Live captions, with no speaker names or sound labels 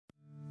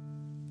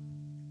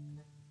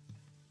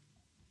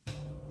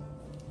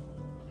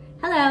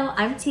Hello,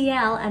 I'm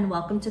TL and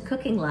welcome to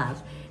Cooking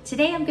Love.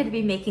 Today I'm going to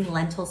be making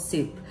lentil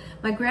soup.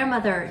 My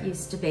grandmother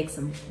used to bake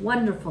some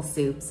wonderful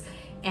soups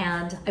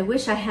and I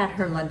wish I had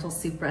her lentil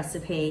soup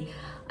recipe.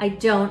 I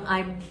don't,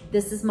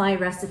 this is my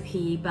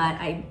recipe, but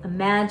I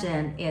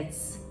imagine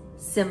it's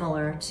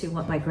similar to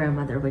what my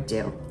grandmother would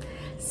do.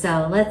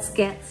 So let's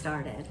get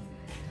started.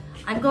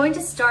 I'm going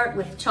to start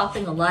with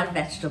chopping a lot of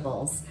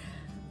vegetables.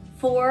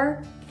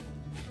 4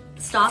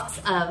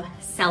 stalks of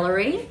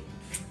celery,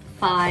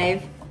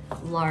 5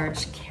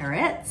 large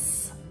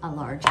carrots, a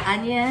large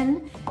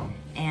onion,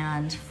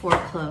 and 4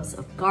 cloves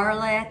of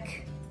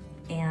garlic.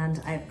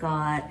 And I've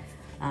got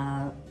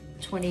a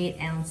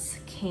 28-ounce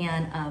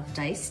can of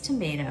diced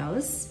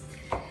tomatoes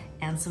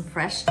and some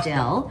fresh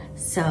dill.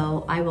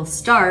 So I will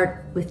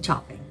start with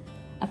chopping.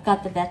 I've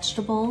got the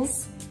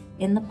vegetables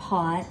in the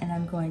pot and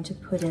I'm going to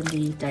put in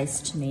the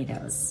diced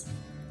tomatoes.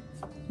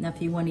 Now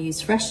if you want to use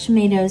fresh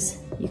tomatoes,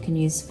 you can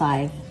use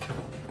 5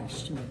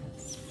 fresh tomatoes.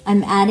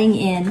 I'm adding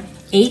in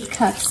 8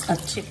 cups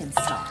of chicken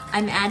stock.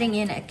 I'm adding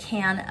in a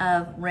can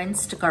of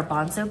rinsed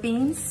garbanzo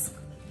beans,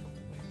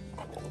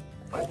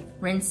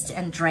 rinsed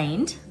and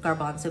drained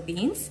garbanzo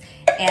beans,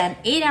 and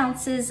 8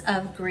 ounces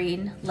of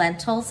green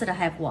lentils that I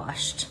have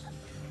washed.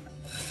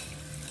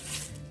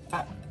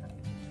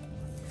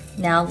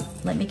 Now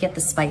let me get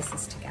the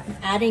spices together.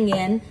 I'm adding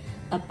in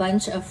a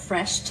bunch of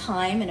fresh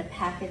thyme and a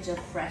package of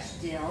fresh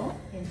dill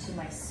into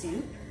my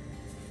soup.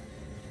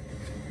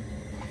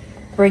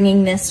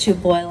 Bringing this to a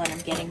boil and I'm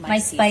getting my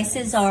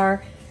spices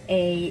are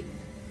a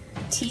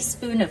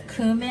teaspoon of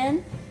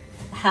cumin,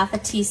 half a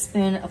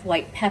teaspoon of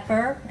white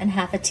pepper, and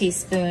half a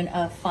teaspoon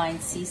of fine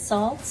sea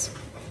salt.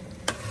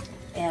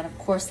 And of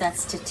course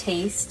that's to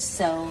taste,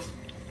 so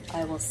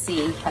I will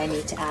see if I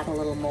need to add a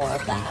little more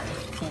of that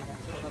in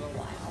a little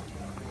while.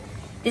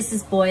 This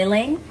is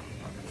boiling,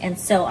 and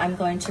so I'm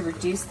going to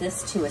reduce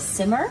this to a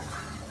simmer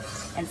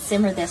and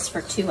simmer this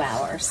for 2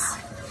 hours.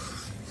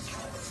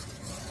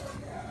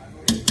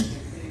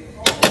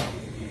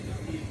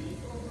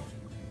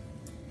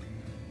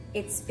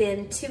 It's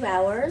been 2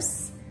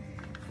 hours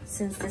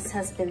since this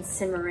has been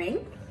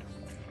simmering,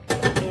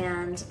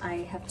 and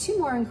I have 2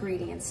 more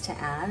ingredients to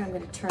add. I'm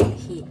going to turn the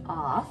heat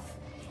off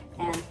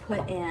and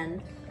put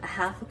in a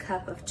half a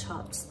cup of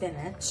chopped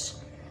spinach.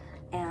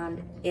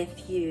 And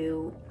if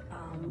you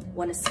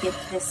want to skip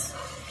this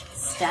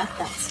step,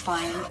 that's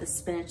fine. The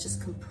spinach is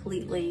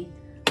completely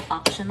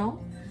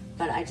optional,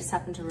 but I just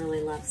happen to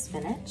really love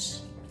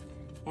spinach.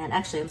 And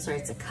actually, I'm sorry,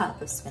 it's a cup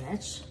of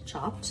spinach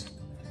chopped.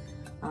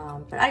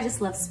 But I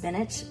just love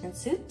spinach in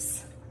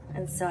soups,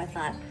 and so I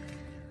thought,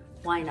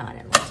 why not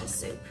in lentil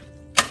soup?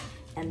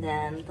 And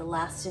then the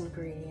last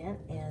ingredient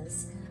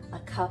is a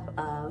cup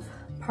of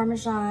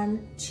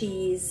Parmesan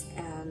cheese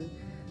and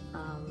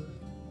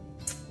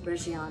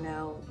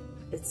Reggiano.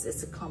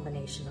 It's a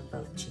combination of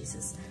both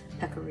cheeses.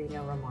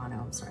 Pecorino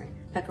Romano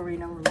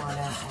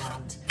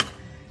and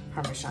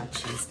Parmesan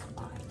cheese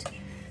combined.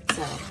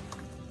 So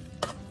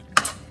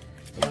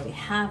there we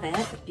have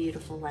it, a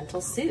beautiful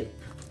lentil soup.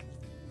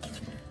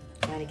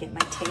 I'm going to get my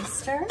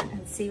taster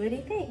and see what he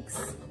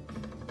thinks.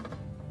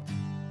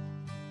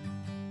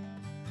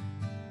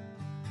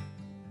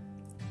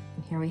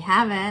 And here we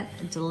have it,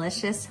 a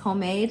delicious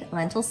homemade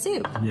lentil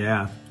soup.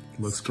 Yeah,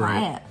 looks great.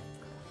 Try it.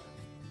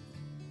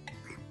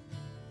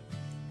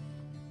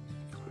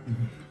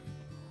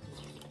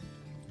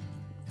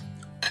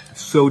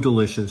 So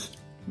delicious.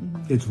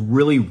 It's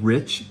really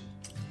rich,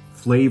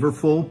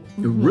 flavorful.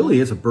 It really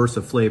is a burst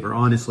of flavor,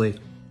 honestly.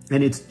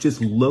 And it's just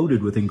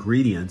loaded with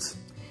ingredients.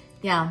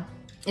 Yeah,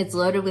 it's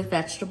loaded with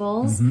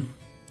vegetables,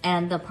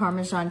 and the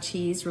Parmesan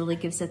cheese really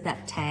gives it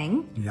that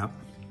tang. Yeah.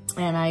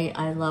 And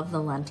I love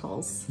the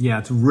lentils. Yeah,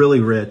 it's really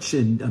rich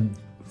and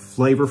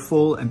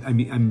flavorful. I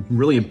mean, I'm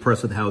really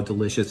impressed with how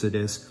delicious it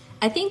is.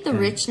 I think the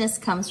richness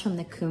comes from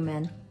the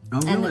cumin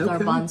and the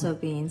garbanzo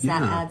beans. Yeah.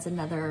 That adds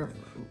another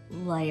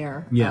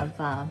layer of,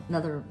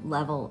 another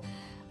level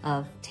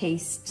of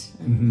taste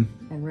and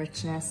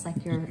richness, like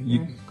you're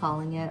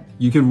calling it.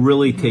 You can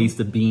really taste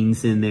the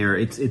beans in there.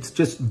 It's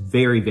just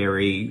very,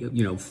 very,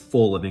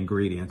 full of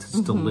ingredients. It's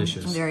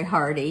delicious. Very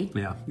hearty.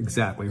 Yeah,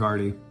 exactly,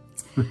 hearty.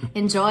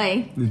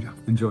 Enjoy.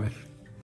 Enjoy.